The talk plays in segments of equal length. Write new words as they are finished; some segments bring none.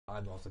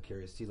I'm also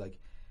curious too. Like,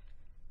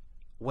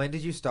 when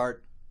did you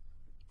start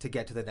to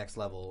get to the next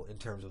level in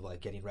terms of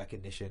like getting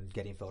recognition,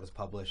 getting photos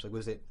published? Like,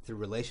 was it through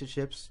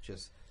relationships,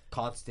 just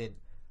constant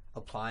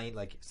applying,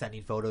 like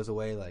sending photos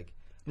away? Like,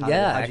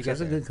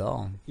 that's a good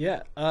call.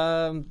 Yeah.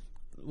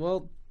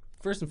 Well,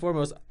 first and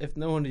foremost, if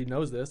no one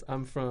knows this,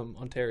 I'm from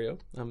Ontario.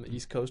 I'm an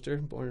East Coaster,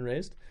 born and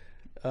raised.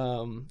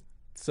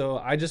 So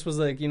I just was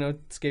like,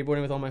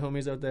 skateboarding with all my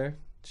homies out there,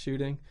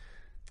 shooting,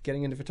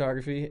 getting into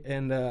photography,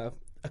 and a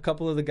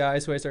couple of the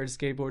guys who I started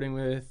skateboarding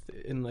with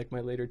in like my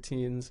later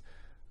teens,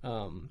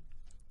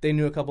 they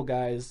knew a couple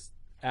guys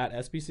at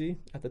SBC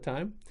at the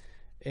time,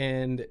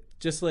 and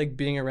just like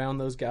being around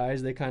those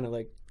guys, they kind of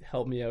like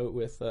helped me out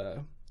with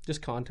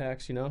just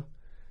contacts.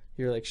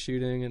 You're like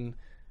shooting, and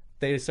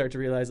they start to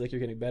realize like you're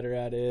getting better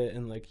at it,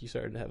 and like you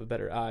started to have a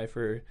better eye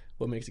for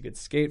what makes a good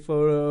skate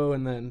photo,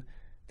 and then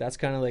that's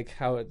kind of like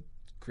how it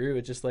grew.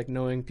 It's just like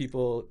knowing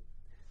people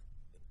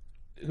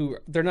who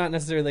they're not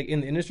necessarily like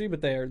in the industry,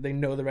 but they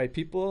know the right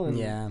people,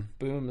 and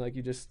boom, like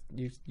you just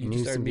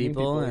start some meeting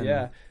people.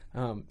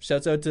 And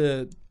Shouts out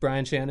to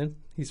Brian Shannon.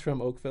 He's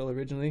from Oakville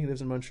originally. He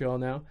lives in Montreal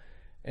now,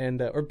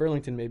 and or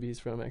Burlington maybe he's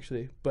from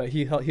actually. But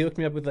he hooked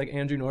me up with like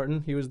Andrew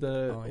Norton. He was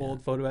the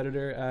old photo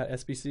editor at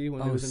SBC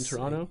when he was in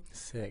Toronto.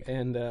 Sick.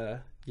 And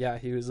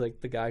he was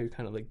like the guy who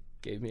kind of like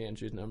gave me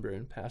Andrew's number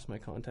and passed my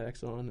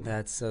contacts on.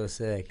 That's so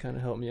sick. Kind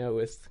of helped me out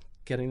with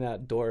getting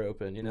that door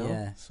open,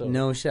 Yeah. So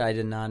no shit, I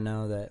did not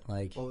know that.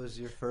 Like, what was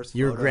your first?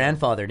 Your photo?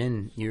 grandfather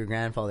didn't. Your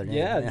grandfather didn't.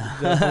 Yeah,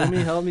 the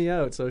homie helped me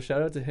out. So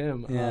shout out to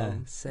him. Yeah,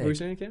 sick. What were you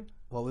saying, Cam?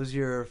 What was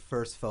your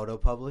first photo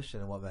published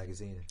and in what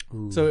magazine?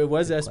 Ooh, So it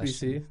was good SBC,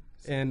 question.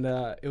 and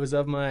it was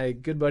of my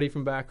good buddy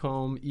from back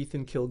home,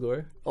 Ethan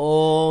Kilgore.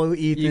 Oh,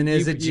 Ethan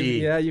is a G.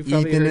 You've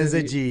probably Ethan heard is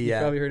of a G. You've Yeah,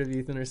 probably heard of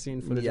Ethan or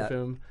seen footage of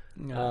him.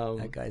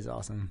 that guy's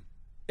awesome.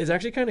 It's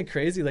actually kind of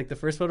crazy. Like the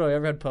first photo I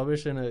ever had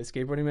published in a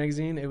skateboarding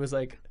magazine, it was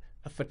like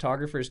a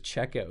photographer's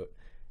checkout,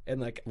 and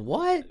like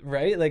What?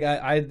 right, like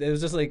I it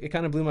was just like it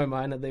kind of blew my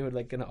mind that they would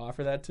like gonna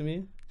offer that to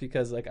me,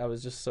 because like I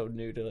was just so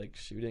new to like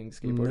shooting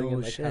skateboarding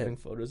and like shit. having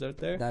photos out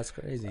there. That's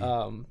crazy.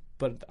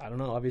 But I don't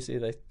know. Obviously,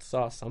 they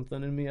saw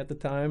something in me at the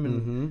time,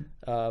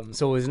 and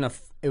So it was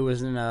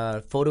in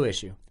a photo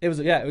issue. it was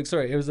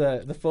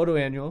the photo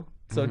annual.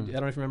 So I don't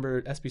know if you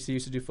remember, SBC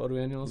used to do photo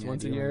annuals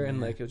once a year, and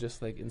like it was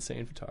just like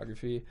insane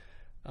photography.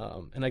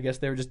 And I guess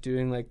they were just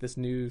doing like this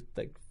new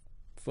like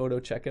photo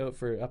checkout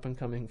for up and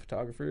coming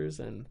photographers,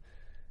 and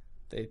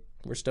they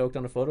were stoked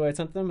on a photo I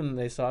sent them, and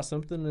they saw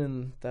something,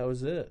 and that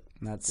was it.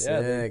 That's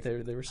They sick.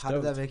 were stoked. How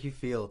did that make you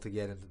feel to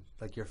get into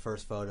like your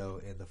first photo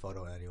in the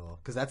photo annual?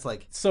 Because that's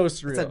like So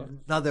surreal. it's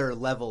another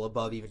level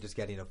above even just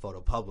getting a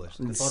photo published.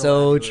 The photo So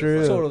annual is true.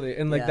 like- Totally.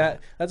 And like Yeah.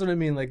 that's what I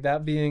mean. Like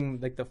that being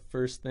like the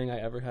first thing I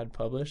ever had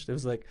published. It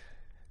was like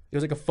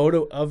a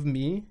photo of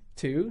me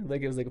too.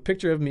 Like it was like a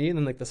picture of me, and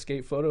then like the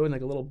skate photo and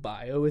like a little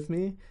bio with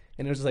me.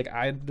 And it was just like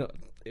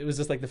it was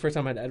just like the first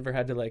time I'd ever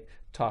had to like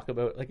talk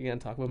about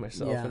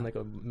myself in like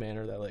a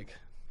manner that like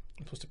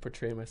I'm supposed to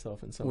portray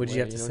myself in some What'd way.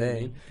 you have to know say?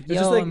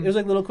 What I mean? It was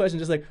like little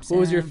questions, just like what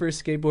was your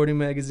first skateboarding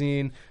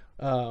magazine?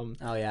 Oh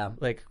yeah,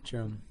 Like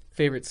true.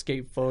 favorite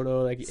skate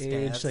photo, like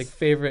age, Stats. like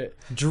favorite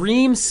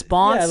Dream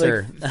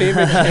sponsor. Yeah, like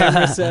favorite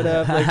camera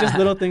setup, like just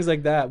little things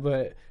like that.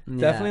 But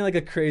definitely like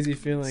a crazy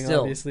feeling,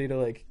 Still. obviously, to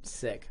like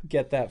Sick.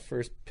 get that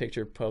first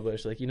picture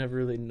published. Like you never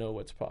really know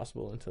what's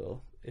possible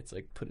until it's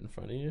like put in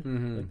front of you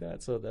like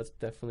that. So that's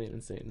definitely an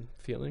insane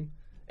feeling.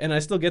 And I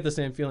still get the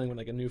same feeling when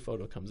like a new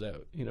photo comes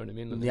out. You know what I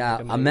mean? Like, Yeah,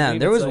 a man. magazine,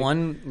 There it's was like-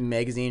 one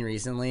magazine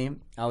recently.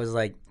 I was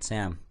like,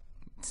 Sam,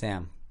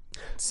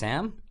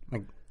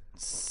 like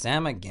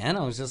Sam again.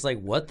 I was just like,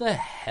 what the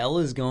hell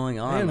is going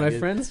on? Man, Like, my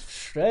friends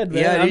shred,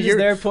 man. Yeah, I'm just you're-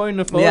 there pointing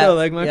a photo. Yeah,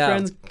 like my yeah.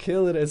 friends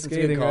kill it at it's a good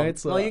skating, call. right?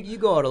 So well, you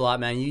go out a lot,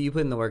 man. You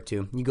put in the work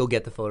too. You go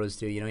get the photos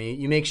too. You know,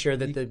 you make sure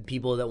that the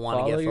people that want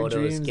to follow get your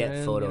photos dreams, get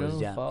man, photos. you know,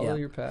 Yeah, follow yeah,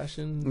 your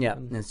passion. yeah.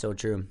 and It's so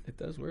true. it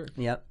does work.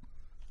 Yep.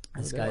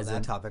 This doubt. guy's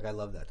that topic. I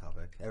love that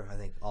topic. I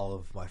think all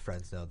of my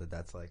friends know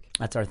that's like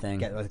that's our thing.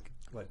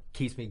 what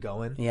keeps me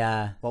going.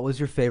 Yeah. What was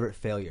your favorite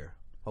failure?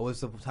 What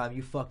was the time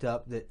you fucked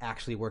up that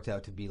actually worked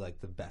out to be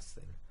like the best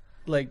thing?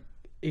 Like,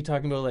 are you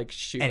talking about like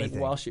shoot, like Anything.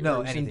 while shooting?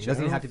 No, or just in anything.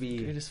 Doesn't even general? have to be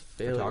Greatest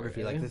failure,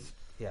 photography like eh? this.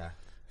 Yeah.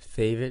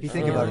 Favorite. If you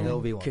think about it, failure?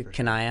 it'll be one. for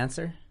Can sure. I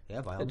answer?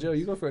 Yeah, by all Hey, means. Joe,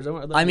 you go first. I'd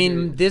love I to hear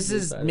mean, this your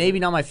is side of maybe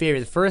it. not my favorite.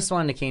 The first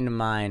one that came to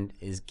mind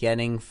is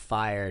getting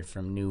fired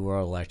from New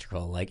World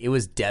Electrical. Like, it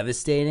was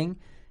devastating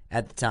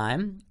at the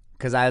time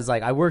because I was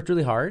like, I worked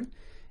really hard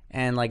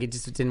and like it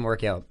just didn't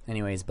work out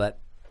anyways. But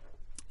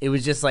it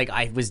was just like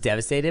I was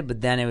devastated,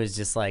 but then it was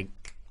just like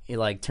it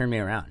like turned me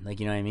around. Like,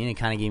 you know what I mean? It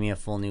kind of gave me a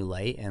full new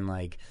light and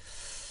like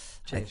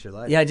Changed your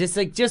life. yeah,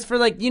 just for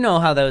like, you know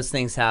how those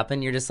things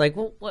happen. You're just like,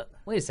 well, what?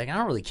 Wait a second, I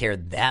don't really care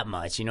that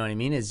much. You know what I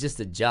mean? It's just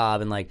a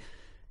job, and like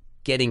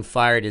getting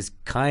fired is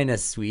kind of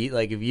sweet.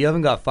 Like if you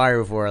haven't got fired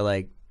before,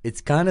 like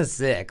it's kind of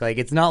sick. Like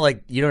it's not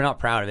like you're not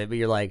proud of it, but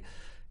you're like,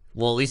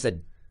 well, at least I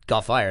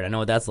got fired. I know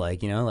what that's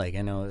like, you know, like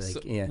I know, like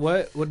So yeah.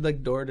 What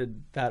like door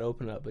did that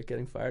open up? Like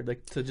getting fired,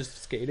 like to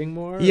just skating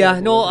more? Yeah,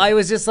 Or no, was it- I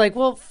was just like,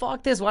 well,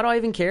 fuck this. Why do I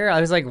even care? I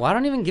was like, well, I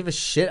don't even give a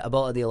shit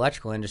about the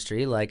electrical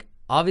industry. Like,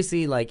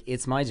 obviously, like,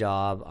 it's my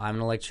job. I'm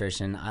an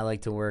electrician. I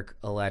like to work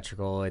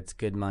electrical. It's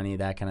good money,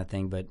 that kind of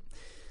thing. But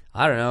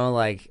I don't know,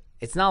 like,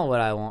 it's not what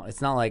I want.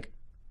 It's not like,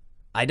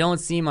 I don't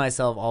see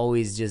myself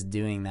always just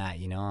doing that,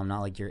 you know? I'm not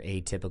like your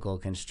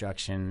atypical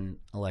construction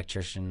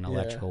electrician,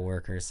 electrical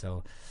worker.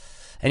 So,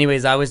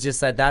 anyways, I was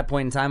just at that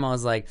point in time, I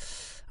was like,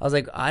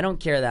 I don't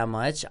care that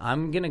much.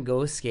 I'm going to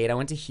go skate. I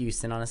went to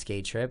Houston on a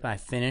skate trip. I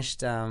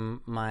finished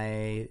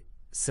my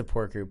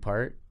support group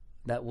part.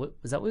 Was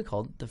that what we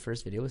called the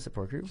first video, was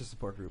support group? Just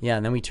support group. Yeah,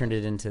 and then we turned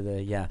it into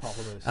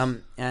the,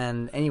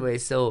 and anyway,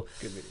 so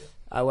Good video.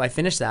 I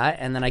finished that,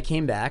 and then I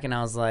came back, and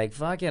I was like,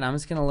 fuck it, I'm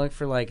just going to look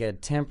for, like, a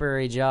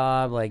temporary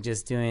job, like,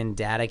 just doing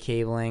data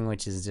cabling,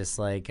 which is just,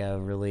 like, a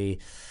really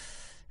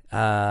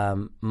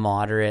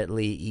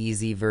moderately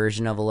easy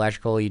version of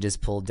electrical. You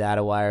just pull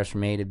data wires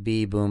from A to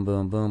B, boom,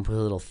 boom, boom, put a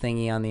little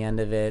thingy on the end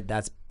of it.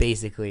 That's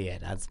basically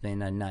it. That's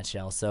been a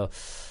nutshell. So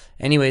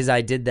anyways,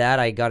 I did that.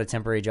 I got a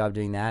temporary job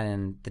doing that,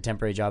 and the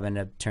temporary job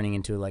ended up turning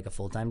into like a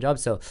full-time job.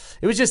 So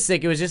it was just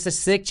sick. It was just a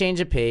sick change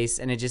of pace,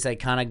 and it just like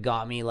kind of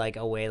got me like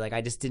away. Like I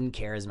just didn't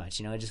care as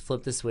much, you know. It just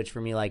flipped the switch for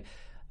me. Like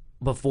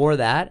before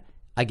that,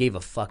 I gave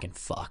a fucking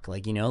fuck.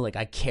 Like, you know, like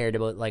I cared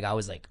about, like I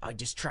was like, I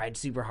just tried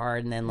super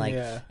hard, and then like,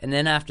 and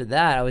then after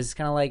that, I was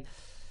kind of like,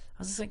 I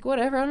was just like,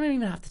 whatever. I don't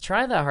even have to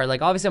try that hard.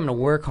 Like obviously, I'm gonna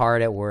work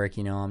hard at work.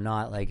 You know, I'm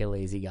not like a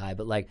lazy guy,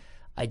 but like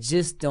I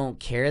just don't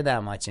care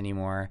that much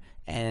anymore.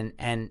 And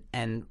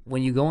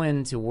when you go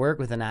into work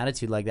with an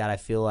attitude like that, I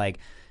feel like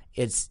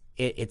it's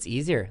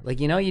easier.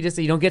 Like, you know, you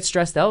don't get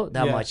stressed out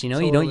that much. You know,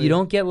 totally. you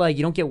don't get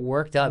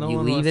worked up. No you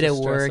one leave wants it to at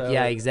stress work. out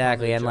Yeah, on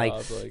exactly. their And like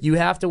job, you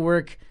have to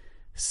work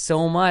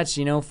so much,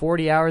 you know,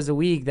 40 hours a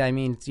week. I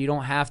mean, you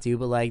don't have to,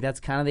 but like that's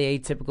kind of the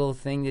atypical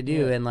thing to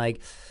do. And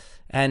like,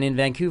 and in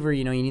Vancouver,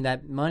 you know, you need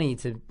that money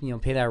to, you know,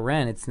 pay that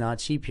rent. It's not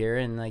cheap here,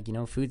 and like, you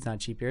know, food's not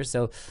cheap here.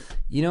 So,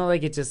 you know,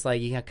 like it's just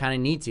like you kind of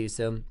need to.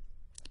 So,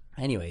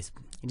 anyways,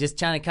 it just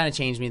kind of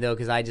changed me though,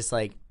 because I just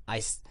like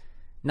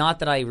not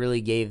that I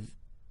really gave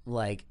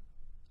like.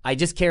 I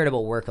just cared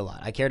about work a lot.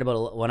 I cared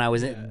about when I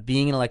was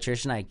being an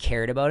electrician. I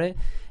cared about it,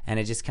 and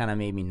it just kind of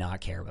made me not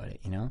care about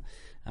it. You know,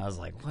 I was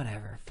like,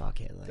 whatever, fuck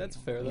it. Like, That's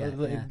fair.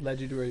 That led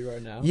you to where you are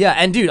now. Yeah,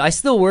 and dude, I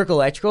still work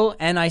electrical,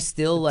 and I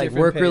still like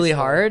different work pace, really though.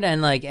 hard,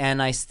 and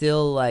I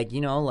still like, you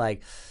know,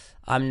 like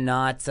I'm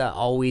not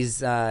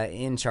always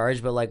in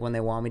charge, but like when they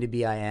want me to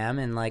be, I am,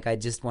 and like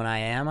when I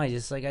am, I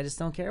just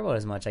don't care about it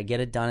as much. I get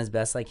it done as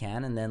best I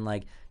can, and then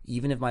like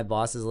even if my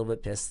boss is a little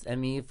bit pissed at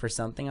me for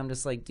something, I'm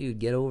just like, dude,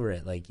 get over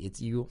it. Like it's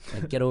you,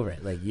 like, get over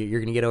it. Like you're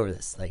gonna get over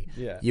this. Like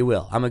you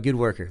will. I'm a good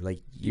worker. Like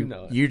You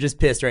know it. you're just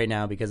pissed right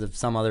now because of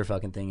some other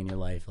fucking thing in your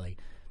life. Like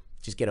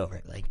just get over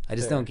it. Like I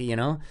just don't, you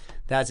know.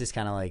 That's just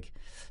kind of like.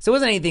 So it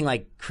wasn't anything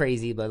like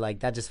crazy, but like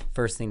that just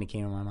first thing that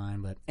came to my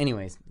mind. But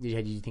anyways,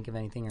 did you think of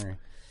anything or?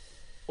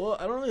 Well,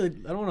 I don't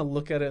want to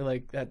look at it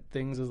like at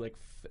things as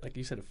like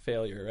you said, a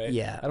failure, right?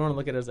 Yeah. I don't want to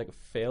look at it as like a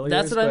failure.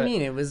 That's what I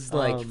mean. It was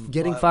like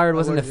getting Well, fired I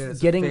wasn't worded it as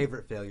getting a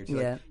favorite failure. Too.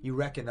 Like, you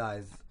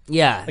recognize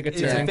like a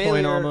it's turning failure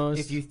point almost.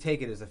 if you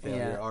take it as a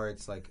failure, or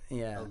it's like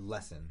a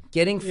lesson.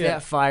 Getting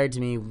fired to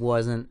me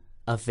wasn't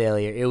a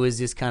failure. It was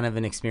just kind of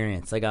an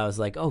experience. Like I was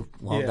like, oh,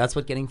 well, that's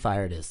what getting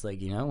fired is.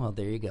 Like, you know, well,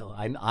 there you go.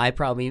 I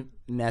probably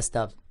messed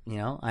up. You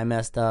know, I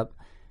messed up,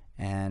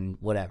 and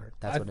whatever.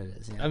 That's what it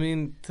is. Yeah. I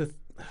mean,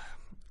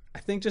 I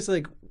think just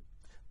like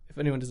if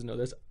anyone doesn't know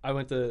this, I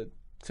went to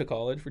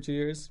college for 2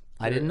 years.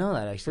 I didn't know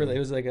that actually. It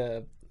was like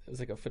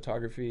a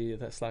photography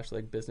 /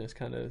 like business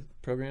kind of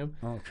program.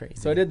 Oh, crazy.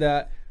 So I did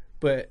that,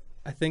 but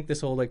I think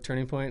this whole like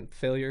turning point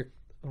failure,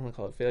 I don't want to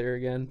call it failure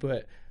again,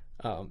 but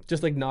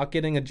just like not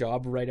getting a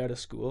job right out of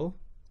school,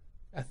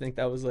 I think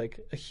that was like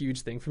a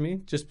huge thing for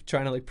me. Just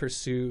trying to like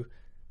pursue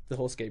the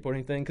whole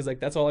skateboarding thing, because like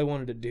that's all I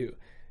wanted to do.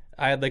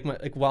 I had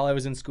like while I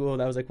was in school,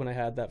 that was like when I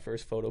had that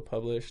first photo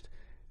published,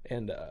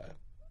 and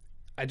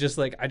I just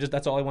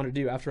that's all I wanted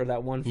to do after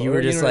that one photo. You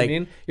were just know like, what I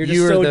mean? You're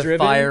just so the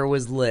driven. fire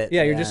was lit.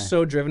 Yeah, you're just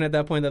so driven at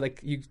that point that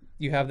like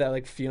you have that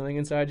like feeling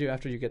inside you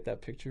after you get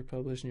that picture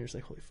published, and you're just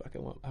like, holy fuck,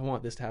 I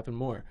want this to happen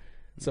more.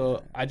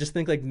 So I just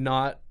think like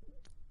not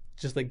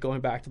just like going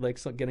back to like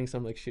getting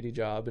some like shitty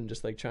job and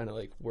just like trying to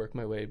like work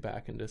my way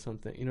back into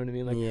something. You know what I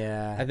mean?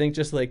 Like I think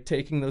just like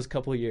taking those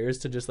couple years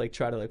to just like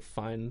try to like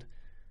find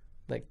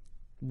like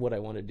what I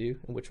want to do,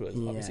 which was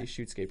obviously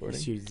shoot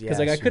skateboarding. Because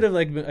like I could have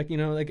like you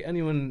know, like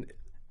anyone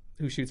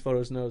who shoots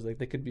photos knows like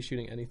they could be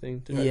shooting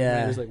anything.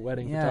 There's like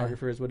wedding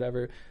photographers,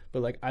 whatever.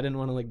 But like I didn't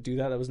want to like do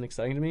that. That wasn't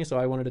exciting to me. So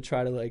I wanted to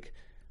try to like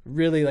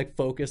really like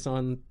focus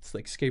on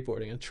like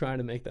skateboarding and trying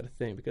to make that a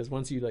thing, because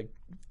once you like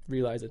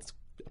realize it's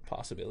a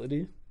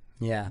possibility,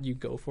 you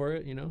go for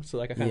it, you know. So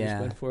like I kind of just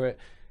went for it,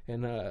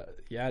 and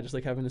just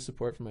like having the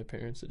support from my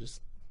parents to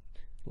just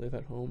live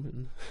at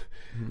home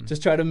and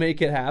just try to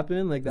make it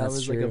happen. Like that That's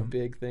was true. like a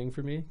big thing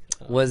for me.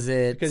 Was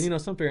it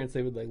Because some parents,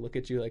 they would like look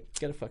at you like,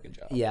 get a fucking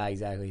job. Yeah,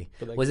 exactly.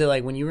 But, like, was it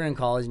like when you were in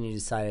college and you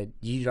decided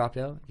you dropped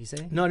out? You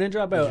say No, I didn't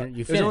drop out.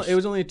 You It finished.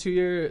 was only a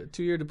two-year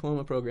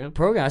diploma program.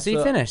 program, so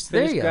you finished.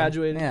 There you go.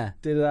 Graduated. Yeah,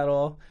 Did that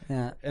all.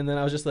 yeah. And then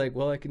I was just like,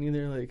 well, I can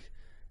either like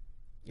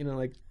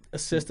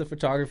assist a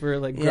photographer,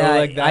 like grow Yeah,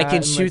 like that. I can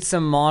and, shoot like,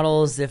 some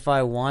models if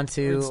I want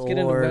to, let's get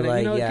into or wedding.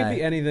 like It could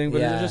be anything. But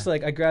it Yeah. was just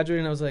like I graduated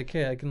and I was like,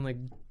 hey, I can like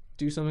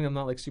do something I'm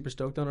not like super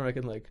stoked on, or I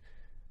can like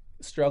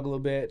struggle a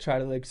bit, try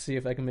to like see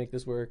if I can make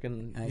this work,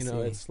 and I you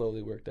know see. it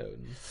slowly worked out.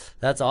 And,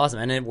 That's awesome,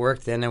 and it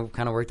worked. And it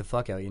kind of worked the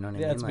fuck out. You know what I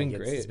mean? yeah, it's Like, been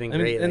great. It's been I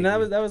mean, great. and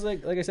like, that was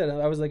like I said,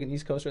 I was like an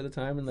East Coaster at the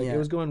time, and like Yeah. it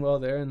was going well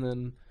there, and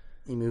then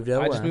you moved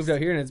out. I just west. moved out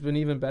here, and it's been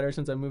even better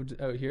since I moved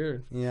out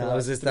here. Yeah, for the that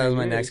was last that was 3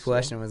 my years, next so-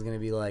 question. Was going to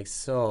be like,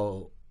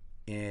 so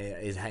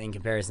is in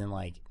comparison,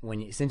 like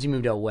since you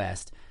moved out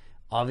west,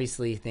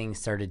 obviously things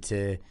started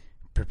to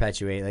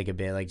perpetuate like a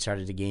bit, like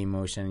started to gain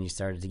motion, and you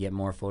started to get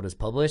more photos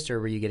published, or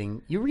were you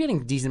getting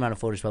a decent amount of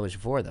photos published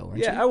before though? Weren't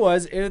Yeah, you? I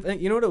was.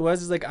 You know what it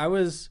was? Is like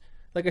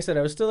like I said,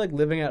 I was still like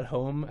living at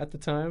home at the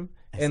time,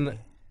 and see.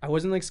 I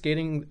wasn't like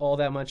skating all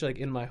that much like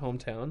in my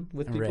hometown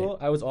with people.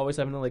 Right. I was always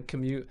having to like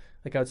commute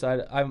like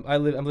outside.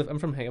 I'm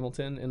from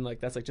Hamilton, and like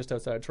that's like just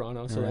outside of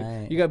Toronto. So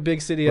Right. like you got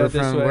big city out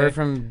this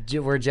way.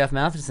 Where Jeff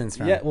Matheson's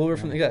from. Yeah, well, we're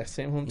from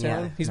same hometown.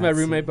 Yeah, He's my that's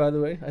roommate, sick. by the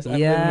way. I'm living with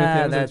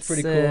Yeah, him, so that's it's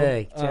pretty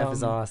sick. cool. Jeff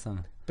is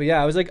awesome. But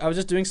yeah, I was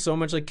just doing so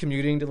much like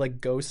commuting to like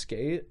go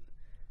skate,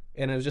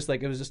 and it was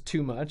just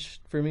too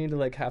much for me to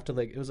like have to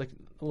like, it was like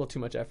a little too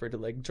much effort to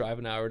like drive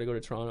an hour to go to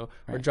Toronto,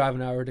 or Right. drive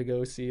an hour to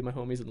go see my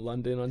homies in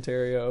London,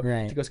 Ontario,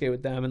 Right. to go skate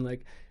with them, and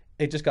like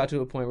it just got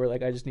to a point where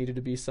like I just needed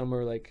to be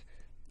somewhere like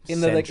in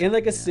Central,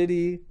 a yeah.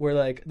 city where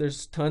like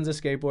there's tons of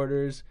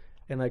skateboarders,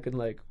 and I could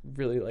like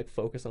really like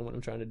focus on what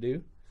I'm trying to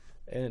do,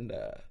 and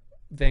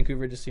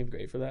Vancouver just seemed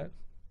great for that,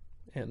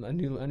 and I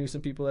knew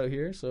some people out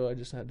here, so I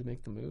just had to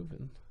make the move,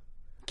 and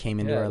Came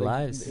into our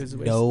lives. it was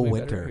No way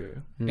winter. better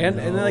here. And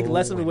then like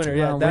less of a winter.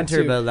 Yeah, Well, that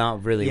winter, too. but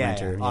not really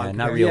winter. Yeah,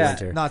 not real Yeah,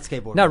 winter. Not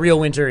skateboard. Not real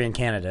winter in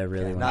Canada,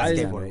 really. Yeah, when not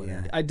it's done, skateboard but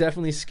winter. I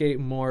definitely skate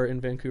more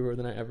in Vancouver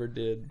than I ever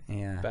did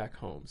Yeah, back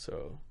home.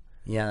 So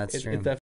yeah, that's it true. definitely